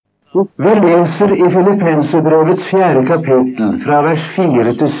Vi leser i Filippenserbrevets 4. kapittel, fra vers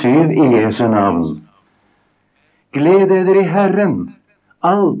 4 til 7 i Jesu navn. Gled dere i Herren,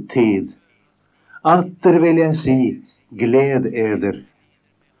 alltid. Atter vil jeg si, gled eder.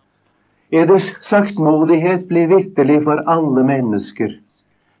 Eders saktmodighet blir vitterlig for alle mennesker.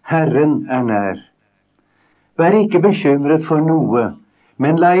 Herren er nær. Vær ikke bekymret for noe,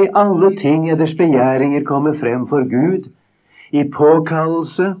 men la i alle ting eders begjæringer komme frem for Gud, i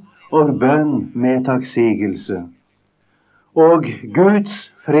påkallelse og bønn med takksigelse. Og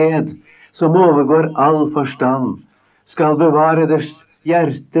Guds fred, som overgår all forstand, skal bevare eders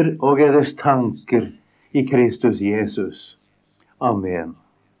hjerter og eders tanker i Kristus Jesus. Amen.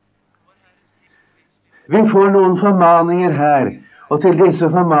 Vi får noen formaninger her, og til disse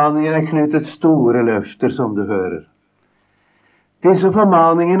formaninger er knyttet store løfter, som du hører. Disse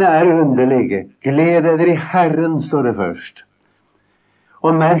formaningene er underlige. Gled dere i Herren, står det først.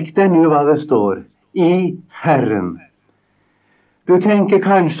 Og merk deg nå hva det står. I Herren. Du tenker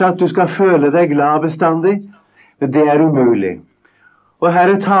kanskje at du skal føle deg glad bestandig, men det er umulig. Og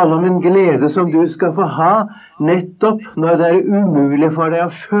her er tale om en glede som du skal få ha nettopp når det er umulig for deg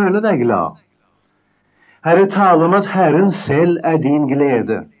å føle deg glad. Her er tale om at Herren selv er din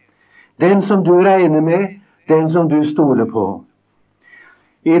glede. Den som du regner med, den som du stoler på.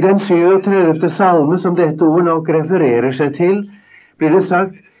 I den 37. salme som dette ord nok refererer seg til, blir det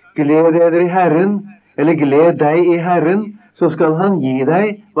sagt, gled dere i Herren, eller gled deg i Herren, så skal han gi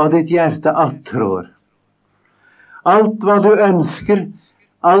deg hva ditt hjerte attrår. Alt hva du ønsker,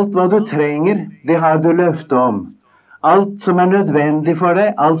 alt hva du trenger, det har du løfte om. Alt som er nødvendig for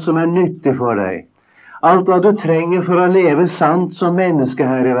deg, alt som er nyttig for deg. Alt hva du trenger for å leve sant som menneske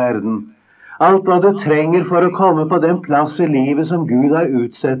her i verden. Alt hva du trenger for å komme på den plass i livet som Gud har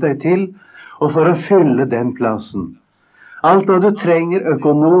utsett deg til, og for å fylle den plassen. Alt hva du trenger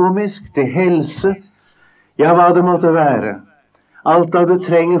økonomisk, til helse, ja, hva det måtte være. Alt hva du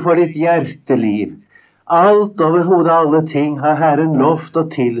trenger for ditt hjerteliv. Alt overhodet alle ting har Herren lovt og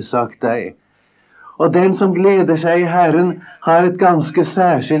tilsagt deg. Og den som gleder seg i Herren, har et ganske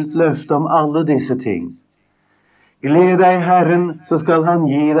særskilt løfte om alle disse ting. Gled deg i Herren, så skal han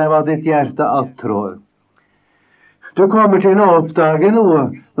gi deg hva ditt hjerte attrår. Du kommer til å oppdage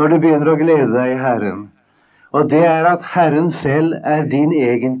noe når du begynner å glede deg i Herren. Og det er at Herren selv er din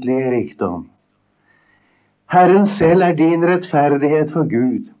egentlige rikdom. Herren selv er din rettferdighet for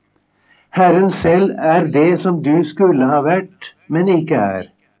Gud. Herren selv er det som du skulle ha vært, men ikke er.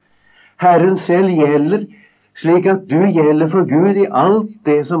 Herren selv gjelder slik at du gjelder for Gud i alt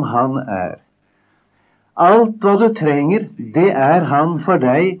det som han er. Alt hva du trenger, det er han for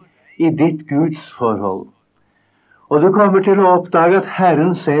deg i ditt Guds forhold. Og du kommer til å oppdage at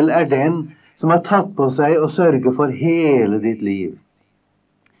Herren selv er den som har tatt på seg å sørge for hele ditt liv.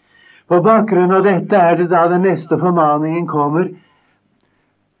 På bakgrunn av dette er det da den neste formaningen kommer,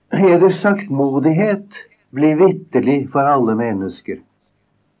 eders saktmodighet blir vitterlig for alle mennesker.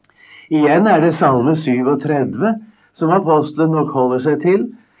 Igjen er det salme 37, som apostelen nok holder seg til,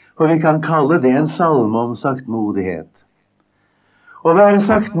 for vi kan kalle det en salme om saktmodighet. Å være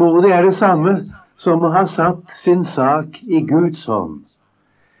saktmodig er det samme som å ha satt sin sak i Guds hånd.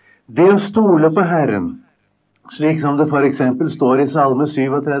 Det å stole på Herren, slik som det for eksempel står i salme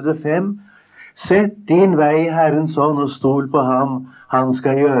 37:5, sett din vei i Herrens hånd og stol på ham, han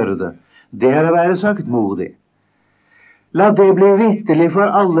skal gjøre det. Det er å være saktmodig. La det bli vitterlig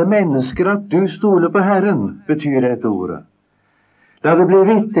for alle mennesker at du stoler på Herren, betyr dette ordet. La det bli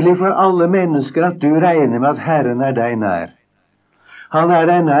vitterlig for alle mennesker at du regner med at Herren er deg nær. Han er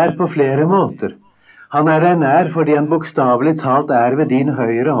deg nær på flere måter. Han er deg nær fordi han bokstavelig talt er ved din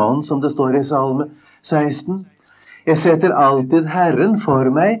høyre hånd, som det står i salme 16. Jeg setter alltid Herren for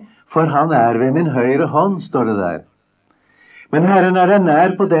meg, for han er ved min høyre hånd, står det der. Men Herren er deg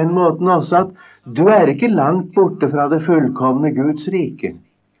nær på den måten også at du er ikke langt borte fra det fullkomne Guds rike.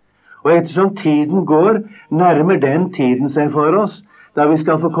 Og ettersom tiden går, nærmer den tiden seg for oss, da vi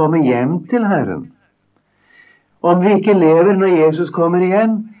skal få komme hjem til Herren. Om vi ikke lever når Jesus kommer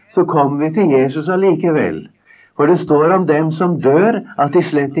igjen, så kommer vi til Jesus allikevel. For det står om dem som dør, at de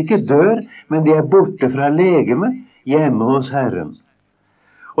slett ikke dør, men de er borte fra legeme, hjemme hos Herren.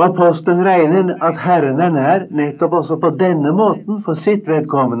 Og apostelen regner at Herren er nær, nettopp også på denne måten, for sitt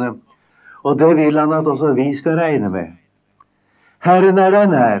vedkommende. Og det vil han at også vi skal regne med. Herren er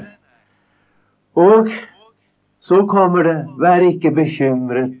deg nær. Og så kommer det, vær ikke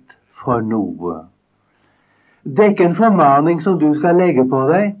bekymret for noe. Det er ikke en formaning som du skal legge på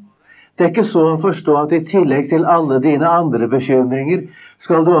deg. Det er ikke så å forstå at i tillegg til alle dine andre bekymringer,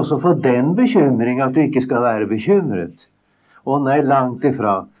 skal du også få den bekymring at du ikke skal være bekymret. Å nei, langt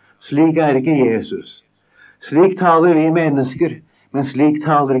ifra. Slik er ikke Jesus. Slik taler vi mennesker, men slik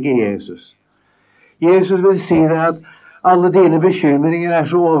taler ikke Jesus. Jesus vil si deg at alle dine bekymringer er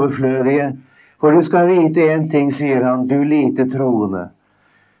så overflødige, for du skal vite en ting, sier han, du lite troende.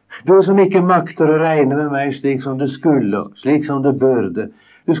 Du som ikke makter å regne med meg slik som du skulle, slik som du burde.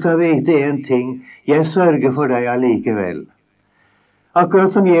 Du skal vite en ting, jeg sørger for deg allikevel.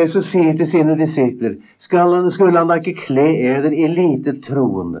 Akkurat som Jesus sier til sine disipler, skulle han da ikke kle eder i lite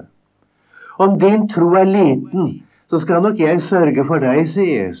troende. Om din tro er liten, så skal nok jeg sørge for deg,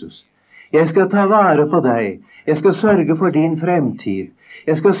 sier Jesus. Jeg skal ta vare på deg. Jeg skal sørge for din fremtid.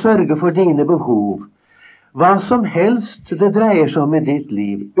 Jeg skal sørge for dine behov. Hva som helst det dreier seg om i ditt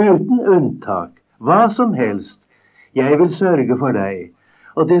liv, uten unntak. Hva som helst. Jeg vil sørge for deg.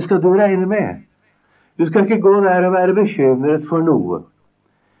 Og det skal du regne med. Du skal ikke gå der og være bekymret for noe.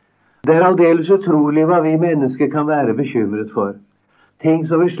 Det er aldeles utrolig hva vi mennesker kan være bekymret for. Ting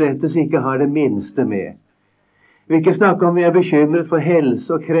som vi slettes ikke har det minste med. Vi ikke snakke om vi er bekymret for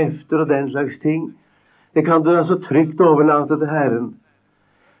helse og krefter og den slags ting. Det kan du altså trygt overlate til Herren.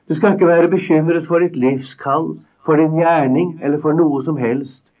 Du skal ikke være bekymret for ditt livskall, for din gjerning eller for noe som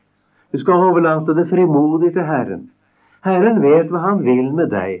helst. Du skal overlate det frimodig til Herren. Herren vet hva han vil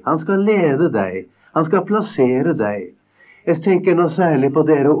med deg. Han skal lede deg. Han skal plassere deg. Jeg tenker nå særlig på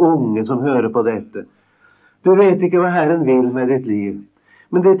dere unge som hører på dette. Du vet ikke hva Herren vil med ditt liv,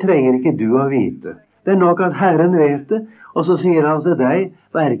 men det trenger ikke du å vite. Det er nok at Herren vet det, og så sier han til deg,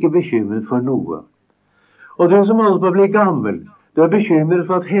 vær ikke bekymret for noe. Og du som holder på å bli gammel, du er bekymret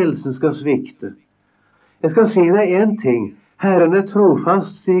for at helsen skal svikte. Jeg skal si deg en ting, Herren er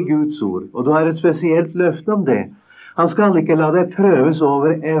trofast, sier Guds ord, og du har et spesielt løfte om det. Han skal ikke la deg prøves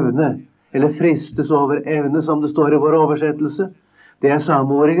over evne, eller fristes over evne, som det står i vår oversettelse. Det er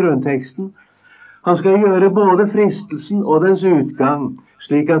samme ord i grunnteksten. Han skal gjøre både fristelsen og dens utgang,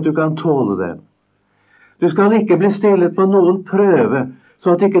 slik at du kan tåle den. Du skal ikke bli stillet på noen prøve,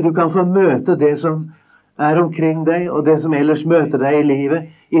 så at ikke du kan få møte det som er omkring deg, og det som ellers møter deg i livet,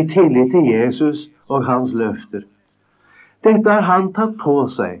 i tillit til Jesus og hans løfter. Dette har han tatt på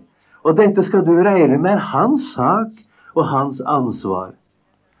seg, og dette skal du regne med hans sak og hans ansvar.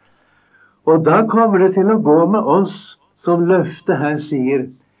 Og da kommer det til å gå med oss, som løftet her sier,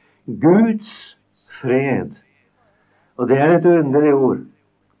 Guds fred. Og det er et underlig ord.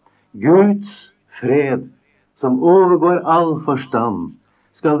 Guds fred, som overgår all forstand,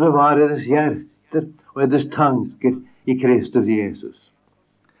 skal bevare deres hjerter og deres tanker i Kristus Jesus.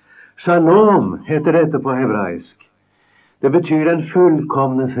 Shalom heter dette på hebraisk. Det betyr den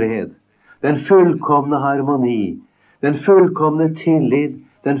fullkomne fred, den fullkomne harmoni, den fullkomne tillit,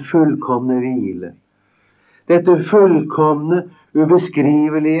 den fullkomne hvile. Dette fullkomne,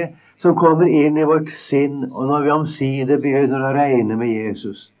 ubeskrivelige, som kommer inn i vårt sinn, og når vi omsider begynner å regne med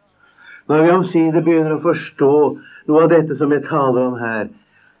Jesus. Når vi omsider begynner å forstå noe av dette som jeg taler om her.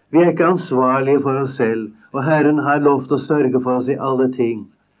 Vi er ikke ansvarlige for oss selv, og Herren har lov til å sørge for oss i alle ting.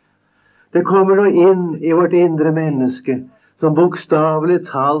 Det kommer noe inn i vårt indre menneske, som bokstavelig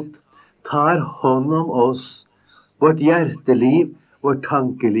talt tar hånd om oss, vårt hjerteliv, vårt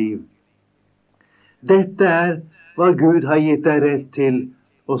tankeliv. Dette er hva Gud har gitt deg rett til,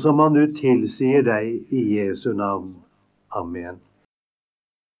 og som han nå tilsier deg i Jesu navn. Amen.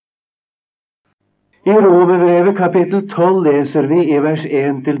 I Romerbrevet kapittel 12 leser vi i vers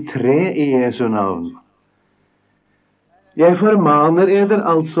 1-3 i Jesu navn. Jeg formaner eder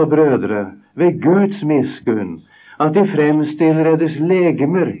altså, brødre, ved Guds miskunn, at de fremstiller eders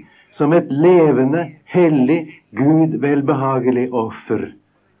legemer som et levende, hellig, Gud velbehagelig offer.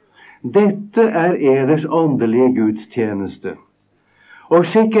 Dette er eders åndelige gudstjeneste. Og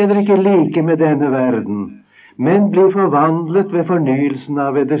skikk eder ikke like med denne verden, men bli forvandlet ved fornyelsen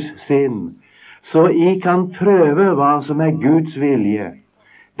av eders sinn, så I kan prøve hva som er Guds vilje,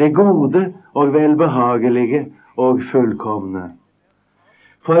 det gode og velbehagelige og fullkomne.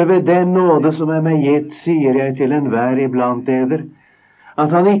 For ved den nåde som er meg gitt, sier jeg til enhver iblant eder,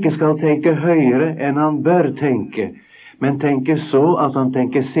 at han ikke skal tenke høyere enn han bør tenke, men tenke så at han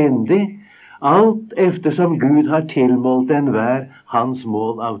tenker sindig, alt eftersom Gud har tilmålt enhver hans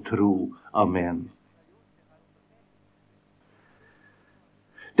mål av tro. Amen.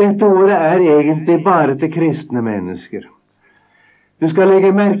 Dette ordet er egentlig bare til kristne mennesker. Du skal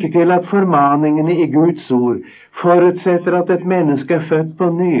legge merke til at formaningene i Guds ord forutsetter at et menneske er født på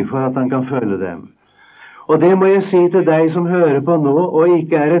ny for at han kan følge dem. Og det må jeg si til deg som hører på nå, og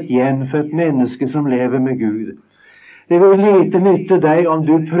ikke er et gjenfødt menneske som lever med Gud. Det vil lite nytte deg om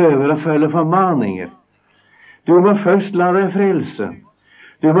du prøver å følge formaninger. Du må først la deg frelse.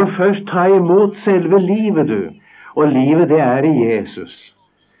 Du må først ta imot selve livet, du. Og livet, det er i Jesus.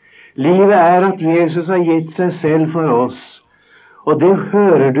 Livet er at Jesus har gitt seg selv for oss, og det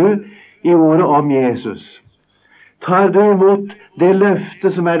hører du i ordet om Jesus. Tar du imot det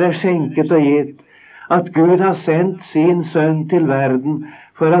løfte som er deg skjenket og gitt, at Gud har sendt sin sønn til verden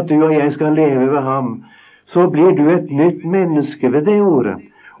for at du og jeg skal leve ved ham, så blir du et nytt menneske ved det ordet,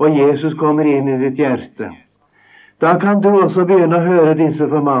 og Jesus kommer inn i ditt hjerte. Da kan du også begynne å høre disse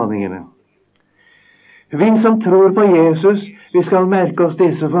formaningene. Vi som tror på Jesus, vi skal merke oss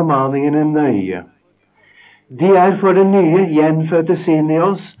disse formaningene nøye. De er for det nye, gjenfødte sinn i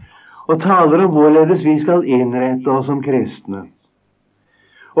oss, og taler om hvorledes vi skal innrette oss som kristne.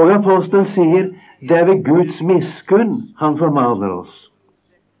 Og apostelen sier, det er ved Guds miskunn han formaner oss.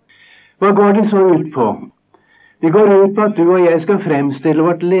 Hva går de så ut på? De går ut på at du og jeg skal fremstille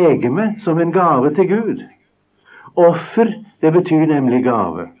vårt legeme som en gave til Gud. Offer, det betyr nemlig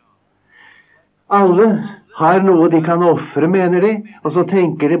gave. Alle har noe de kan offre, mener de, og så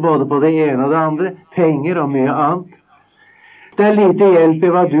tenker de både på det ene og det andre, penger og mye annet. Det er lite hjelp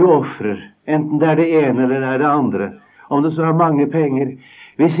i hva du offrer, enten det er det ene eller det er det andre, om det så har mange penger,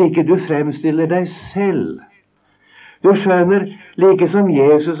 hvis ikke du fremstiller deg selv. Du skjønner, like som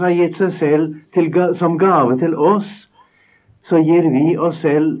Jesus har gitt seg selv som gave til oss, så gir vi oss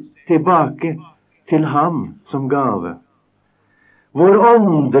selv tilbake til ham som gave. Vår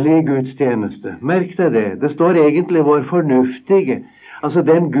åndelige gudstjeneste, merk deg det, det står egentlig vår fornuftige, altså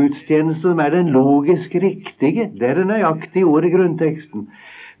den gudstjeneste som er den logisk riktige, det er det nøyaktige ord i grunnteksten.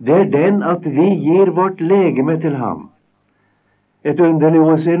 Det er den at vi gir vårt legeme til ham. Et underlig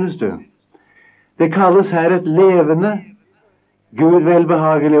ord, synes du. Det kalles her et levende, Gud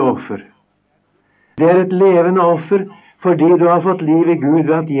velbehagelig offer. Det er et levende offer fordi du har fått liv i Gud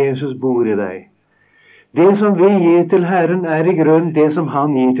ved at Jesus bor i deg. Det som vi gir til Herren er i grunn det som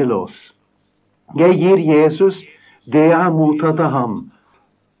han gir til oss. Jeg gir Jesus det jeg har mottatt av ham.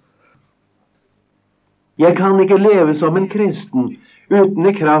 Jeg kan ikke leve som en kristen uten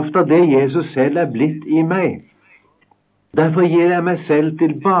i kraft av det Jesus selv er blitt i meg. Derfor gir jeg meg selv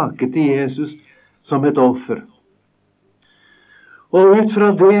tilbake til Jesus som et offer. Og ut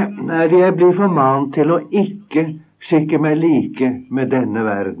fra det er det jeg blir formant til å ikke skikke meg like med denne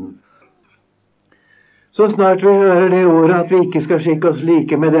verden. Så snart vi hører det ordet at vi ikke skal skikke oss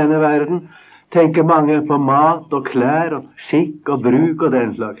like med denne verden, tenker mange på mat og klær og skikk og bruk og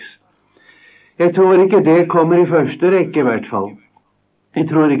den slags. Jeg tror ikke det kommer i første rekke i hvert fall. Jeg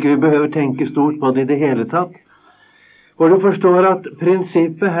tror ikke vi behøver tenke stort på det i det hele tatt. For du forstår at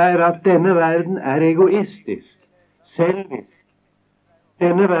prinsippet her er at denne verden er egoistisk, selvisk. I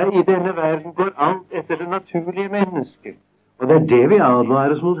denne verden går alt etter det naturlige mennesket, og det er det vi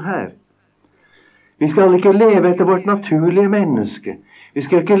advares mot her. Vi skal ikke leve etter vårt naturlige menneske. Vi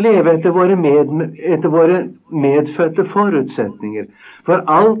skal ikke leve etter våre medfødte forutsetninger. For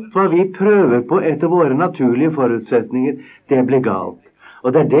alt hva vi prøver på etter våre naturlige forutsetninger, det blir galt.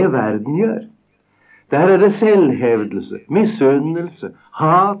 Og det er det verden gjør. Der er det selvhevdelse, misunnelse,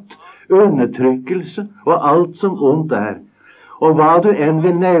 hat, undertrykkelse og alt som ondt er. Og hva du enn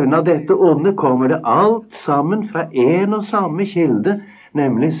vil nevne av dette onde, kommer det alt sammen fra en og samme kilde,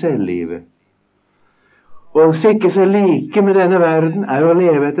 nemlig selvlivet. Å skikke seg like med denne verden er å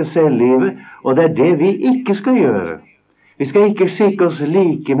leve etter selvlivet, og det er det vi ikke skal gjøre. Vi skal ikke skikke oss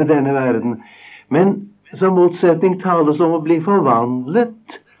like med denne verden, men som motsetning tales om å bli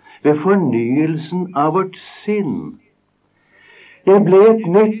forvandlet ved fornyelsen av vårt sinn. Jeg ble et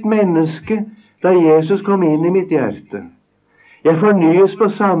nytt menneske da Jesus kom inn i mitt hjerte. Jeg fornyes på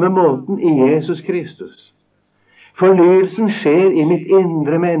samme måten i Jesus Kristus. Fornyelsen skjer i mitt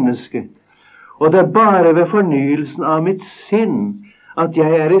indre menneske. Og det er bare ved fornyelsen av mitt sinn at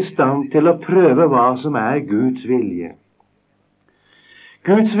jeg er i stand til å prøve hva som er Guds vilje.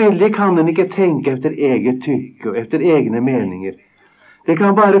 Guds vilje kan en ikke tenke efter eget tykke og efter egne meninger. Det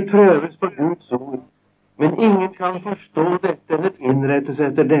kan bare prøves på Guds ord. Men ingen kan forstå dette eller innrettes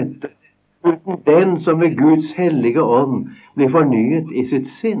etter dette uten den som ved Guds hellige ånd blir fornyet i sitt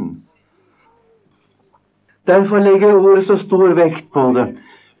sinn. Derfor legger ordet så stor vekt på det.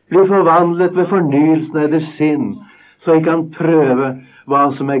 Blir forvandlet ved fornyelsen av det sinn, så jeg kan prøve hva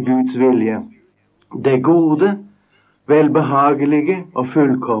som er Guds vilje. Det gode, velbehagelige og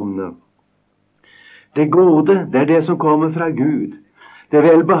fullkomne. Det gode, det er det som kommer fra Gud. Det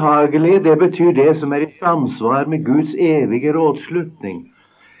velbehagelige, det betyr det som er i samsvar med Guds evige rådslutning.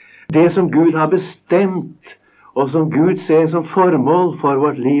 Det som Gud har bestemt, og som Gud ser som formål for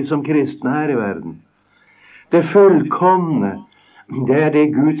vårt liv som kristne her i verden. Det fullkomne, det er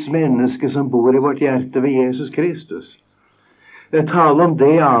det Guds menneske som bor i vårt hjerte ved Jesus Kristus. Det taler om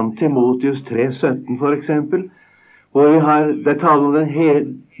det i 2. Timotius 3,17 for eksempel, hvor det taler om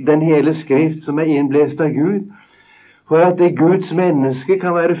den hele skrift som innblåst av Gud, for at det Guds menneske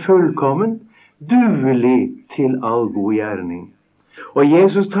kan være fullkommen, duelig til all god gjerning. Og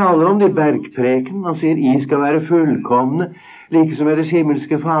Jesus taler om det i bergpreken. Han sier, I skal være fullkomne, like som deres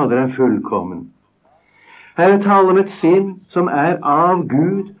himmelske Fader er fullkommen. Her taler om et sinn som av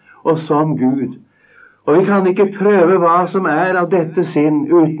Gud og som Gud. Og vi kan ikke prøve hva som av dette sinn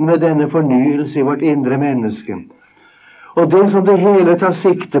uten med denne fornyelse i vårt indre menneske. Og det som det hele tar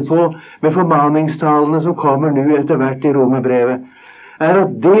sikte på med formaningstalene som kommer nå etter hvert i Romerbrevet,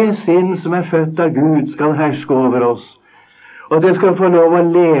 at det sinn som født av Gud skal herske over oss. Og det skal få lov å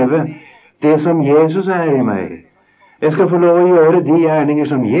leve det som Jesus i meg. Jeg skal få lov å gjøre de gjerninger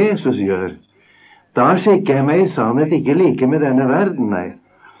som Jesus gjør. Da skikker jeg meg i sannhet ikke like med denne verden, nei.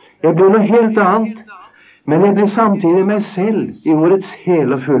 Jeg blir noe helt annet, men jeg blir samtidig meg selv i ordets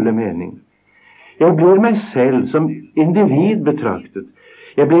hele og fulle mening. Jeg blir meg selv som individ betraktet.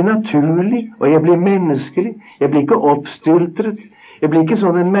 Jeg blir naturlig, og jeg blir menneskelig. Jeg blir ikke oppstyltret. Jeg blir ikke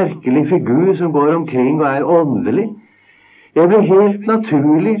sånn en merkelig figur som går omkring og åndelig. Jeg blir helt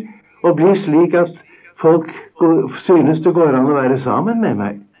naturlig og blir slik at folk synes det går an å være sammen med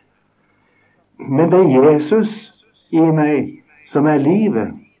meg. Men det Jesus i meg som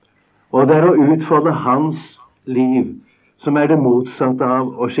livet, og det å utfolde hans liv som det motsatte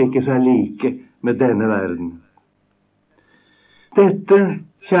av å skikke seg like med denne verden. Dette,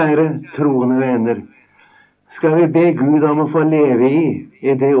 kjære troende venner, skal vi be Gud om å få leve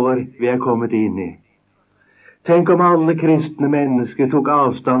i det år vi kommet inn i. Tenk om alle kristne mennesker tok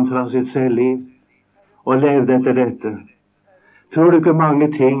avstand fra sitt selvliv og levde etter dette. Tror du ikke mange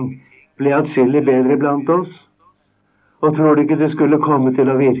ting ble atskillig bedre blant oss? Og tror du ikke det skulle komme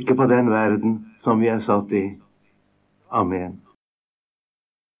til å virke på den verden som vi satt i? Amen.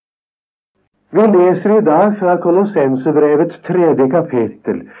 Vi leser i dag fra Kolossenserbrevets 3.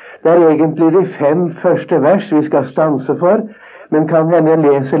 kapittel. Det egentlig de 5 første vers vi skal stanse for, men kan hende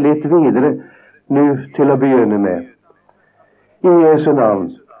lese litt videre nå til å begynne med. I Jesu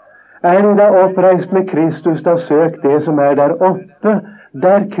navn. I da oppreist med Kristus, da søk det som der oppe,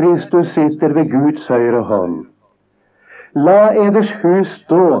 der Kristus sitter ved Guds høyre hånd. La eders hus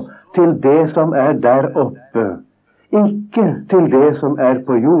stå til det som der oppe, ikke til det som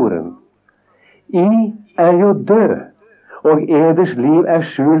på jorden. I jo død, og eders liv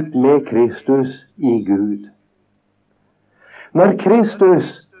skjult med Kristus i Gud. Når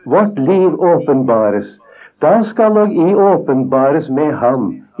Kristus, vårt liv, åpenbares, da skal og I åpenbares med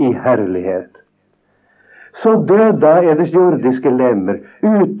ham i herlighet. Så død da eders jordiske lemmer,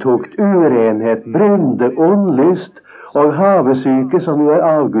 uttukt, urenhet, brynde, ond lyst og havesyke som jo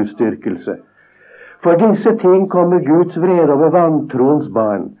avgudsdyrkelse. For disse ting kommer Guds vrede over vantroens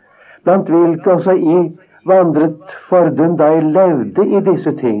barn, blant hvilke også I vandret fordum da I levde i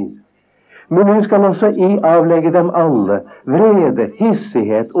disse ting. Men nå skal også I avlegge dem alle, vrede,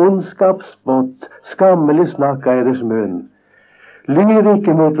 hissighet, ondskap, spott, skammelig snakk av eders munn. Lyv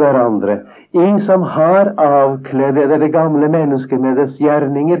ikke mot hverandre, I som har avkledd eder det gamle mennesket med dets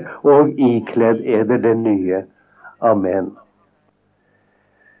gjerninger, og ikledd eder det nye. Amen.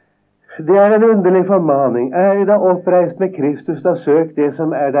 Det en underlig formaning. I da oppreist med Kristus, da søk det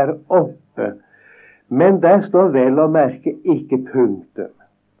som der oppe. Men der står vel å merke ikke punktum.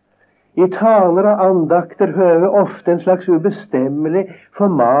 I taler og andakter hører vi ofte en slags ubestemmelig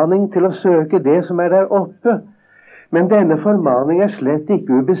formaning til å søke det som der oppe. Men denne formaning slett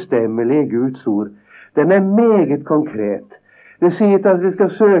ikke ubestemmelig i Guds ord. Den meget konkret. Det sier at vi skal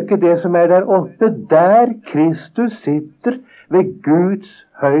søke det som der oppe, der Kristus sitter ved Guds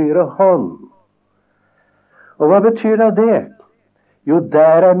høyre hånd. Og hva betyr da det? Jo,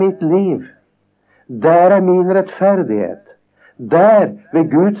 der mitt liv. Der min rettferdighet. Der, ved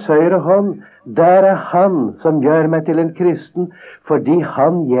Guds høyre hånd, der Han som gjør meg til en kristen, fordi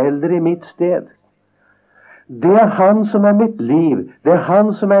Han gjelder i mitt sted. Det Han som mitt liv, det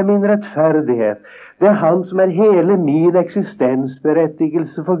Han som min rettferdighet, det Han som hele min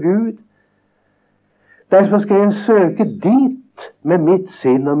eksistensberettigelse for Gud. Derfor skal jeg søke dit med mitt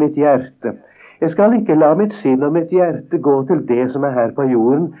sinn og mitt hjerte. Jeg skal ikke la mitt sinn og mitt hjerte gå til det som her på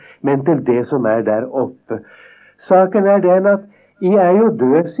jorden, men til det som der oppe. Saken den at jeg jo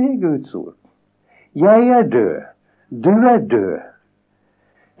død, sier Guds ord. Jeg død. Du død.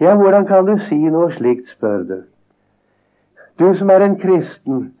 Ja, hvordan kan du si noe slikt, spør du? Du som en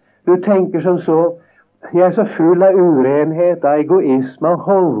kristen, du tenker som så, jeg så full av urenhet, av egoisme, av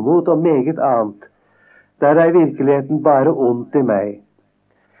hovmot og meget annet. Der i virkeligheten bare ondt i meg.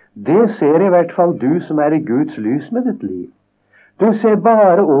 Det ser i hvert fall du som i Guds lys med ditt liv. Du ser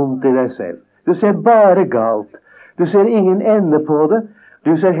bare ondt i deg selv. Du ser bare galt. Du ser ingen ende på det.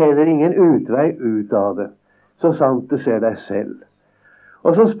 Du ser heller ingen utvei ut av det. Så sant du ser deg selv.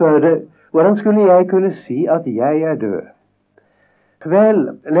 Og så spør det, hvordan skulle jeg kunne si at jeg er død? Vel,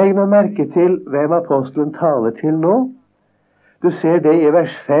 legg nå merke til hvem apostelen taler til nå. Du ser det i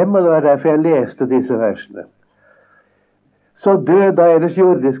vers 5, og det var derfor jeg leste disse versene. Så død da deres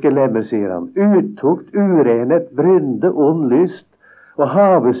jordiske lemmer, sier han, uttukt, urenhet, brynde, ond lyst og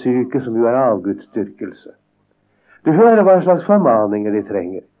havesyke, som jo er avgudsdyrkelse. Du hører hva slags formaninger de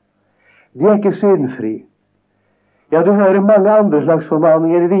trenger. De er ikke syndfri. Ja, du hører mange andre slags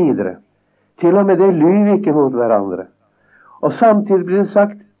formaninger videre. Til og med det lyv ikke mot hverandre. Og samtidig blir det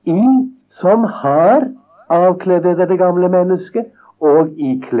sagt, I som har avkledd dere det gamle mennesket, og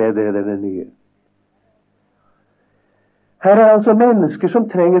ikledd dere det nye. Her er altså mennesker som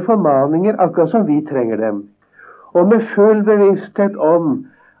trenger formaninger, akkurat som vi trenger dem. Og med full bevissthet om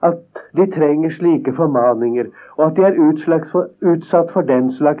at de trenger slike formaninger, og at de er utsatt for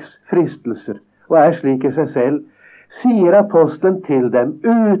den slags fristelser, og er slik i seg selv, sier apostelen til dem,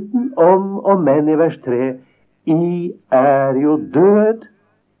 uten om og men i vers 3, I er jo død.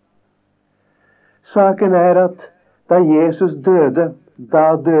 Saken er at da Jesus døde,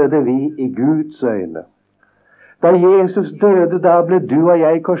 da døde vi i Guds øyne. Da Jesus døde, da ble du og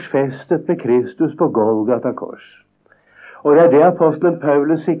jeg korsfestet med Kristus på Golgata kors. Og det er det apostelen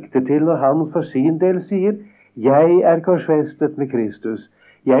Paulus sikter til når han for sin del sier, jeg er korsfestet med Kristus.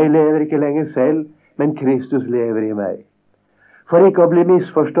 Jeg lever ikke lenger selv, men Kristus lever i meg. For ikke å bli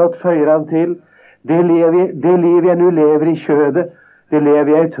misforstått, føyer han til, det liv jeg nå lever i kjødet, det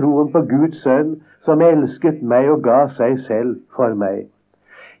lever jeg i troen på Guds sønn, som elsket meg og ga seg selv for meg.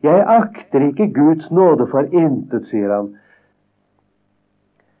 Jeg akter ikke Guds nåde for intet, sier han.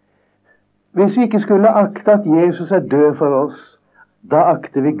 Hvis vi ikke skulle akte at Jesus er død for oss, da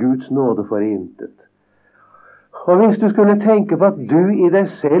akter vi Guds nåde for intet. Og hvis du skulle tenke på at du i deg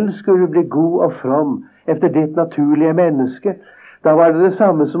selv skulle bli god og from efter ditt naturlige menneske, da var det det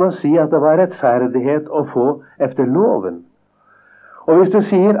samme som å si at det var rettferdighet å få efter loven. Og hvis du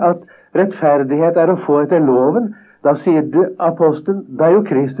sier at rettferdighet er å få etter loven, da sier du, apostelen, da er jo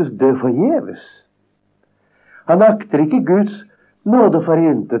Kristus død forgjeves. Han akter ikke Guds nåde for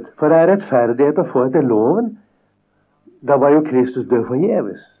intet, for det er rettferdighet å få etter loven. Da var jo Kristus død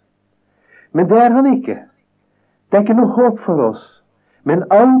forgjeves. Men det er han ikke. Det er ikke noe håp for oss. Men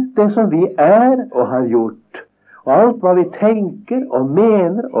alt det som vi er og har gjort, og alt hva vi tenker og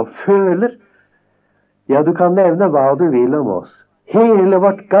mener og føler, ja, du kan nevne hva du vil om oss. Hele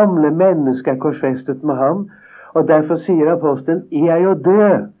vårt gamle menneske er korsfestet med ham, og derfor sier apostelen, I er jo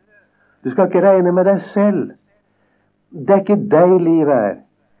død. Du skal ikke regne med deg selv. Det er ikke deg livet er.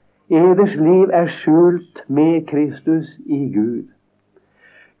 Eders liv er skjult med Kristus i Gud.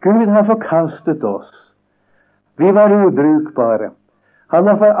 Gud har forkastet oss. Vi var ubrukbare. Han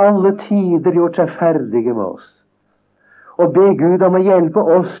har for alle tider gjort seg ferdige med oss. Og be Gud om å hjelpe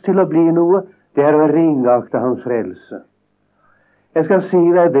oss til å bli noe, det er å ringakte hans frelse. Jeg skal si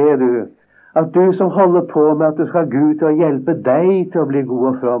deg det, du, at du som holder på med at du skal Gud til å hjelpe deg til å bli god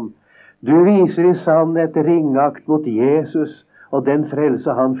og from, du viser i sannhet ringakt mot Jesus og den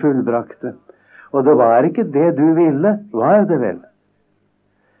frelse han fullbrakte. Og det var ikke det du ville, var det vel?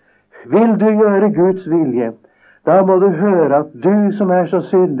 Vil du gjøre Guds vilje, da må du høre at du som er så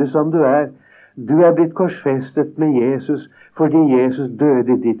syndig som du er blitt korsfestet med Jesus fordi Jesus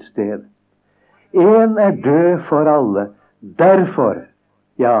døde i ditt sted. En er død for alle. Derfor,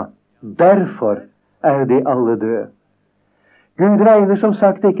 ja, derfor er de alle døde. Gud regner som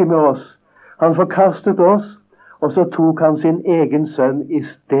sagt ikke med oss. Han forkastet oss, og så tok han sin egen sønn i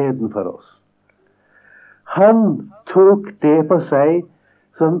stedet for oss. Han tok det på seg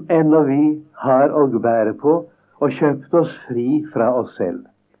som ennå vi har å bære på, og kjøpte oss fri fra oss selv.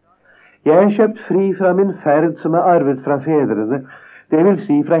 Jeg er kjøpt fri fra min ferd som er arvet fra fedrene, det vil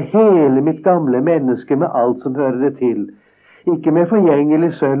si fra hele mitt gamle menneske med alt som hører det til. Ikke med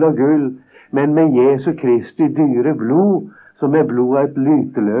forgjengelig sølv og gull, men med Jesu Kristi dyre blod, som er blod av et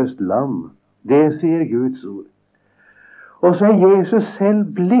lyteløst lam. Det sier Guds ord. Og så er Jesus selv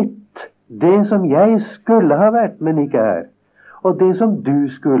blitt det som jeg skulle ha vært, men ikke er. Og det som du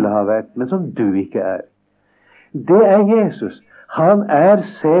skulle ha vært, men som du ikke er. Det er Jesus. Han er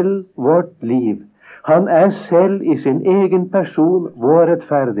selv vårt liv. Han er selv i sin egen person vår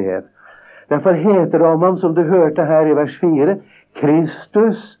rettferdighet. Derfor heter det om ham, som du hørte her i vers 4,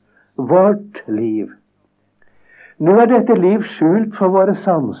 Kristus, vårt liv. Nå er dette liv skjult for våre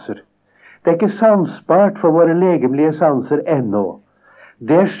sanser. Det er ikke sansbart for våre legemlige sanser ennå.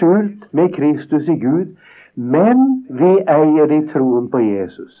 Det er skjult med Kristus i Gud, men vi eier det i troen på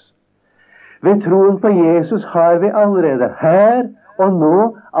Jesus. Ved troen på Jesus har vi allerede her og nå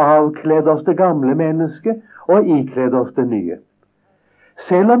avkledd oss det gamle mennesket og ikledd oss det nye.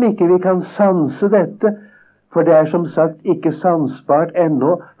 Selv om ikke vi kan sanse dette, for det er som sagt ikke sansbart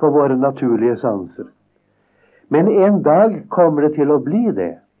ennå for våre naturlige sanser. Men en dag kommer det til å bli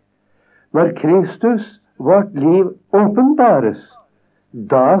det. Når Kristus, vårt liv, åpenbares,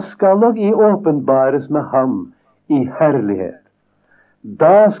 da skal og i åpenbares med ham i herlighet.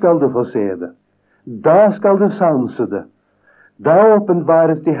 Da skal du få se det. Da skal du sanse det. Da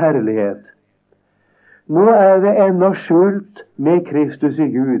åpenbares det i herlighet. Nå er det ennå skjult med Kristus i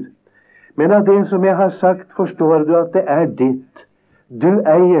Gud. Men av det som jeg har sagt, forstår du at det er ditt. Du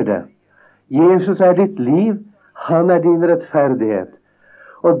eier det. Jesus er ditt liv. Han er din rettferdighet.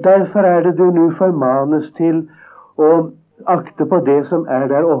 Og derfor er det du nå formanes til å akte på det som er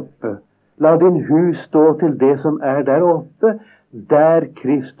der oppe. La din hus stå til det som er der oppe, der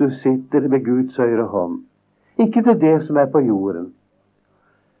Kristus sitter ved Guds høyre hånd. Ikke til det som er på jorden.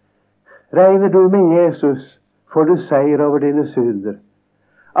 Regner du med Jesus, får du seier over dine synder.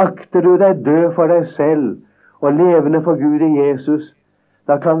 Akter du deg død for deg selv og levende for Gud i Jesus,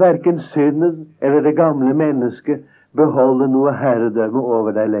 da kan hverken synden eller det gamle mennesket beholde noe herredømme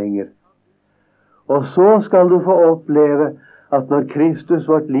over deg lenger. Og så skal du få oppleve at når Kristus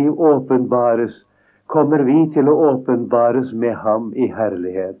vårt liv åpenbares, kommer vi til å åpenbares med ham i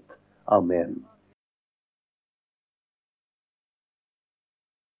herlighet. Amen.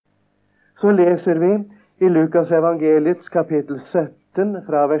 Så leser vi i Lukas evangeliets kapittel 17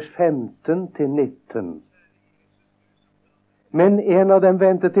 fra vers 15 til 19. Men en av dem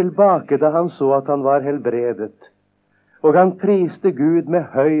vendte tilbake da han så at han var helbredet, og han priste Gud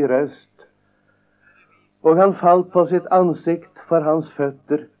med høy røst, og han falt på sitt ansikt for hans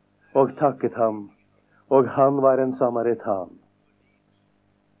føtter og takket ham, og han var en samaritan.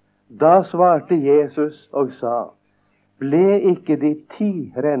 Da svarte Jesus og sa, ble ikke de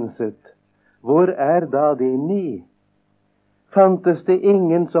 10 renset? Hvor er da de 9? Fantes det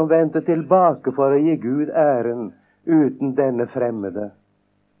ingen som vendte tilbake for å gi Gud æren uten denne fremmede?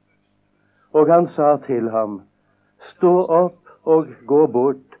 Og han sa til ham, stå opp og gå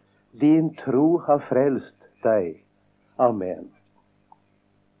bort, din tro har frelst deg. Amen.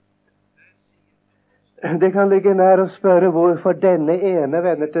 Det kan ligge nær å spørre hvorfor denne ene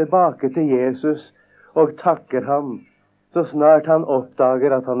vender tilbake til Jesus og takker ham så snart han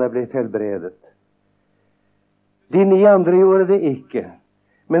oppdager at han er blitt helbredet. De 9 andre gjorde det ikke,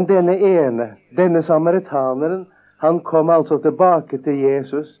 men denne ene, denne samaritaneren, han kom altså tilbake til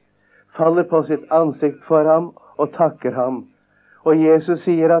Jesus, faller på sitt ansikt for ham og takker ham. Og Jesus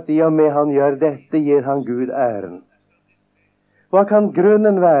sier at i og med han gjør dette, gir han Gud æren. Hva kan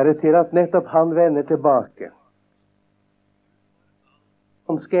grunnen være til at nettopp han vender tilbake?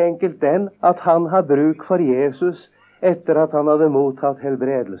 Ganske enkelt den at han har bruk for Jesus etter at han hadde mottatt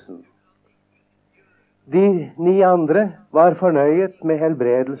helbredelsen. De 9 andre var fornøyet med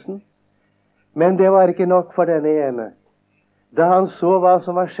helbredelsen, men det var ikke nok for denne ene. Da han så hva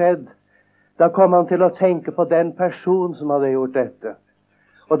som var skjedd, da kom han til å tenke på den person som hadde gjort dette.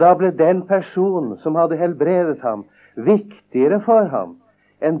 Og da ble den person som hadde helbredet ham, viktigere for ham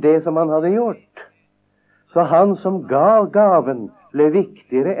enn det som han hadde gjort. Så han som ga gaven, ble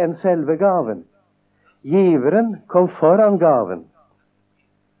viktigere enn selve gaven. Giveren kom foran gaven.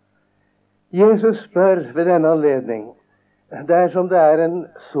 Jesus spør ved denne anledning, dersom det er en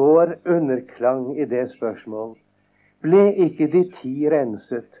sår underklang i det spørsmål, ble ikke de 10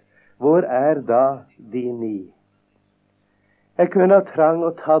 renset? Hvor er da de 9? Jeg kunne ha trang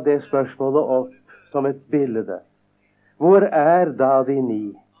å ta det spørsmålet opp som et bilde. Hvor er da de 9?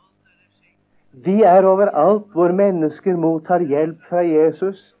 De er overalt hvor mennesker mottar hjelp fra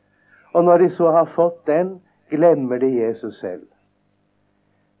Jesus, og når de så har fått den, glemmer de Jesus selv.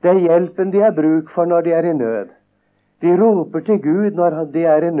 Det er hjelpen de har bruk for når de er i nød. De roper til Gud når de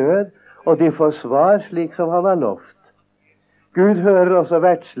er i nød, og de får svar slik som han har lovt. Gud hører også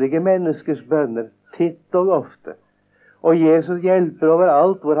verdslige menneskers bønner, titt og ofte. Og Jesus hjelper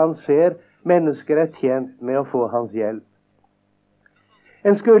overalt hvor han ser mennesker er tjent med å få hans hjelp.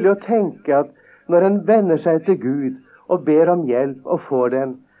 En skulle jo tenke at når en vender seg til Gud og ber om hjelp og får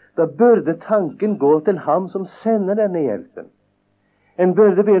den, da burde tanken gå til ham som sender denne hjelpen. En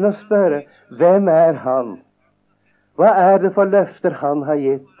burde begynne å spørre, hvem er han? Hva er det for løfter han har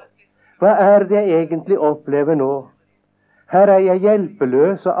gitt? Hva er det jeg egentlig opplever nå? Her er jeg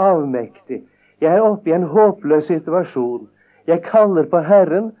hjelpeløs og avmektig. Jeg er oppe i en håpløs situasjon. Jeg kaller på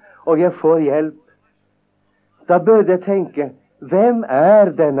Herren, og jeg får hjelp. Da burde jeg tenke, hvem er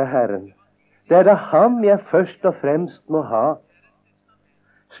denne Herren? Det er da ham jeg først og fremst må ha.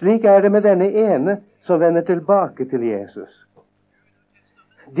 Slik er det med denne ene som vender tilbake til Jesus.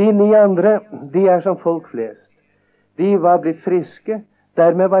 De 9 andre, de er som folk flest. De var blitt friske,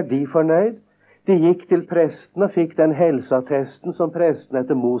 dermed var de fornøyd. De gikk til presten og fikk den helseattesten som presten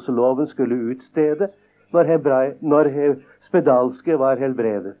etter Moseloven skulle utstede når spedalske var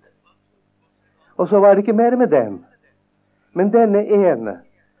helbredet. Og så var det ikke mer med dem. Men denne ene,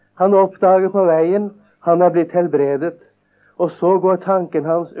 han oppdager på veien, han er blitt helbredet, og så går tanken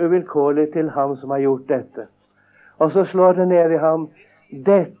hans uvilkårlig til ham som har gjort dette. Og så slår det ned i ham,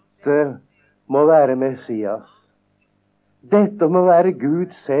 dette må være Messias. Dette må være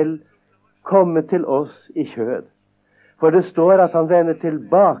Gud selv komme til oss i kjød. For det står at han vender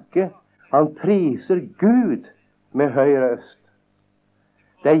tilbake, han priser Gud med høy røst.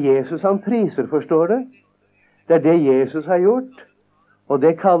 Det er Jesus han priser, forstår du? Det er det Jesus har gjort, og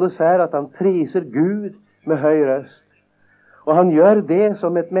det kalles her at han priser Gud med høy røst. Og han gjør det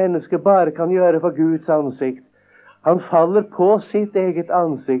som et menneske bare kan gjøre for Guds ansikt. Han faller på sitt eget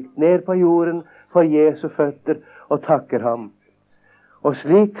ansikt, ned på jorden for Jesu føtter, og takker ham. Og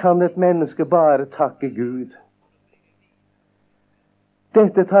slik kan et menneske bare takke Gud.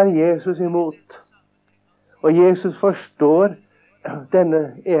 Dette tar Jesus imot. Og Jesus forstår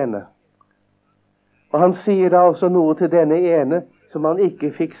denne ene. Og han sier da også noe til denne ene som han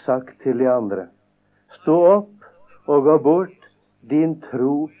ikke fikk sagt til de andre. Stå opp og gå bort, din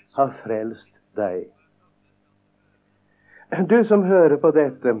tro har frelst deg. Du som hører på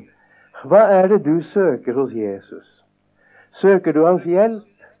dette, hva er det du søker hos Jesus? Søker du hans hjelp,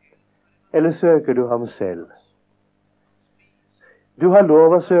 eller søker du ham selv? Du har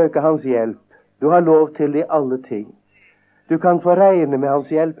lov å søke hans hjelp. Du har lov til i alle ting. Du kan få regne med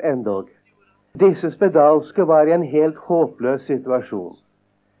hans hjelp endog. Disse spedalske var i en helt håpløs situasjon.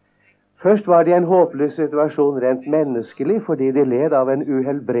 Først var det en håpløs situasjon rent menneskelig, fordi de led av en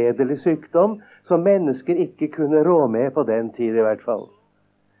uhelbredelig sykdom som mennesker ikke kunne rå med på den tid i hvert fall.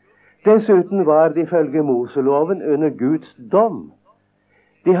 Dessuten var de ifølge Moseloven under Guds dom.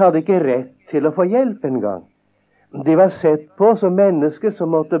 De hadde ikke rett til å få hjelp engang. De var sett på som mennesker som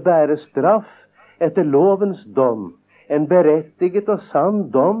måtte bære straff etter lovens dom, en berettiget og sann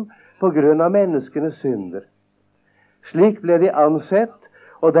dom på grunn av menneskenes synder. Slik ble de ansett,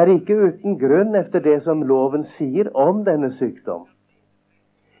 og det er ikke uten grunn efter det som loven sier om denne sykdom.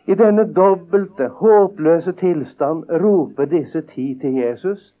 I denne dobbelte, håpløse tilstand roper disse 10 til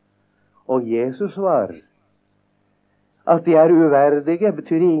Jesus, og Jesus svarer. At de er uverdige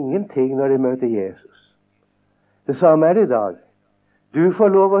betyr ingenting når de møter Jesus. Det samme er det i dag. Du får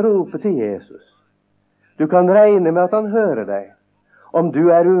lov å rope til Jesus. Du kan regne med at han hører deg. Om du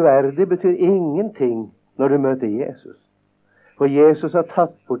er uverdig betyr ingenting når du møter Jesus. For Jesus har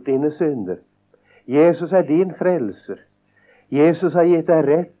tatt bort dine synder. Jesus er din frelser. Jesus har gitt deg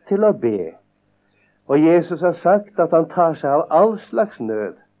rett til å be. Og Jesus har sagt at han tar seg av all slags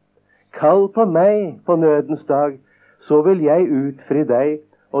nød. Kall på meg på nødens dag, så vil jeg utfri deg,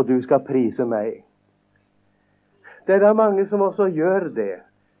 og du skal prise meg. Det er da mange som også gjør det.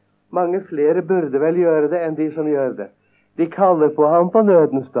 Mange flere burde vel gjøre det enn de som gjør det. De kaller på ham på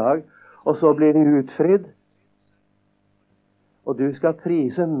nødens dag, og så blir de utfridd. Og du skal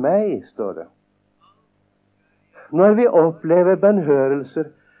prise meg, står det. Når vi opplever bønnhørelser,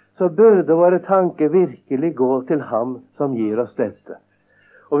 så burde våre tanker virkelig gå til ham som gir oss dette.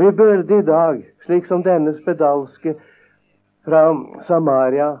 Og vi burde i dag, slik som denne spedalske fra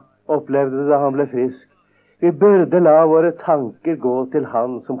Samaria opplevde da han ble frisk, vi burde la våre tanker gå til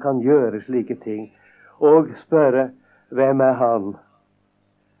han som kan gjøre slike ting, og spørre, hvem er han?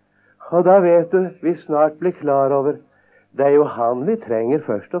 Og da vet du, vi snart blir klar over, det er jo han vi trenger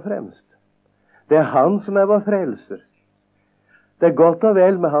først og fremst. Det er han som er vår frelser. Det er godt og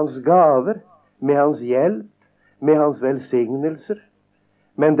vel med hans gaver, med hans hjelp, med hans velsignelser,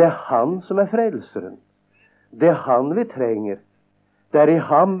 men det er han som er frelseren. Det er han vi trenger. Det er i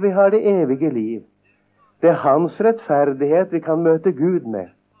ham vi har det evige liv. Det er hans rettferdighet vi kan møte Gud med.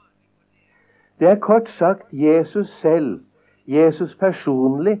 Det er kort sagt Jesus selv, Jesus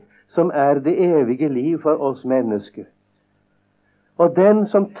personlig, som er det evige liv for oss mennesker. Og den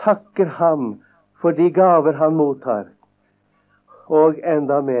som takker ham for de gaver han mottar, og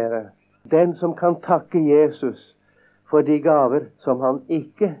enda mer, den som kan takke Jesus for de gaver som han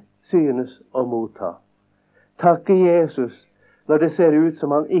ikke synes å motta. Takke Jesus når det ser ut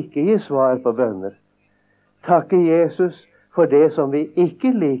som han ikke gir svar på bønner. Takke Jesus for det som vi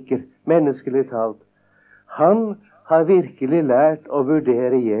ikke liker, menneskelig talt. Han har virkelig lært å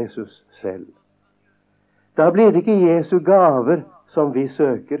vurdere Jesus selv. Da blir det ikke Jesu gaver som vi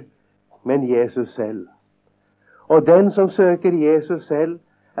søker, men Jesus selv. Og den som søker Jesus selv,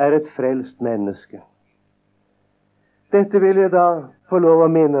 er et frelst menneske. Dette vil jeg da få lov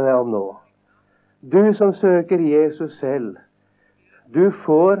å minne deg om nå. Du som søker Jesus selv, du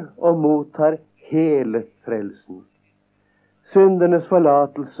får og mottar hele frelsen. Syndernes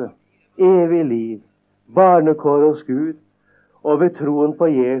forlatelse, evig liv, barnekår hos Gud, og ved troen på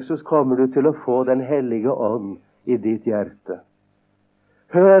Jesus kommer du til å få Den hellige ånd i ditt hjerte.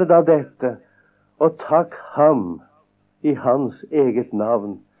 Hør da dette, og takk ham i hans eget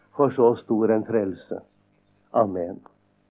navn for så stor en frelse. Amen.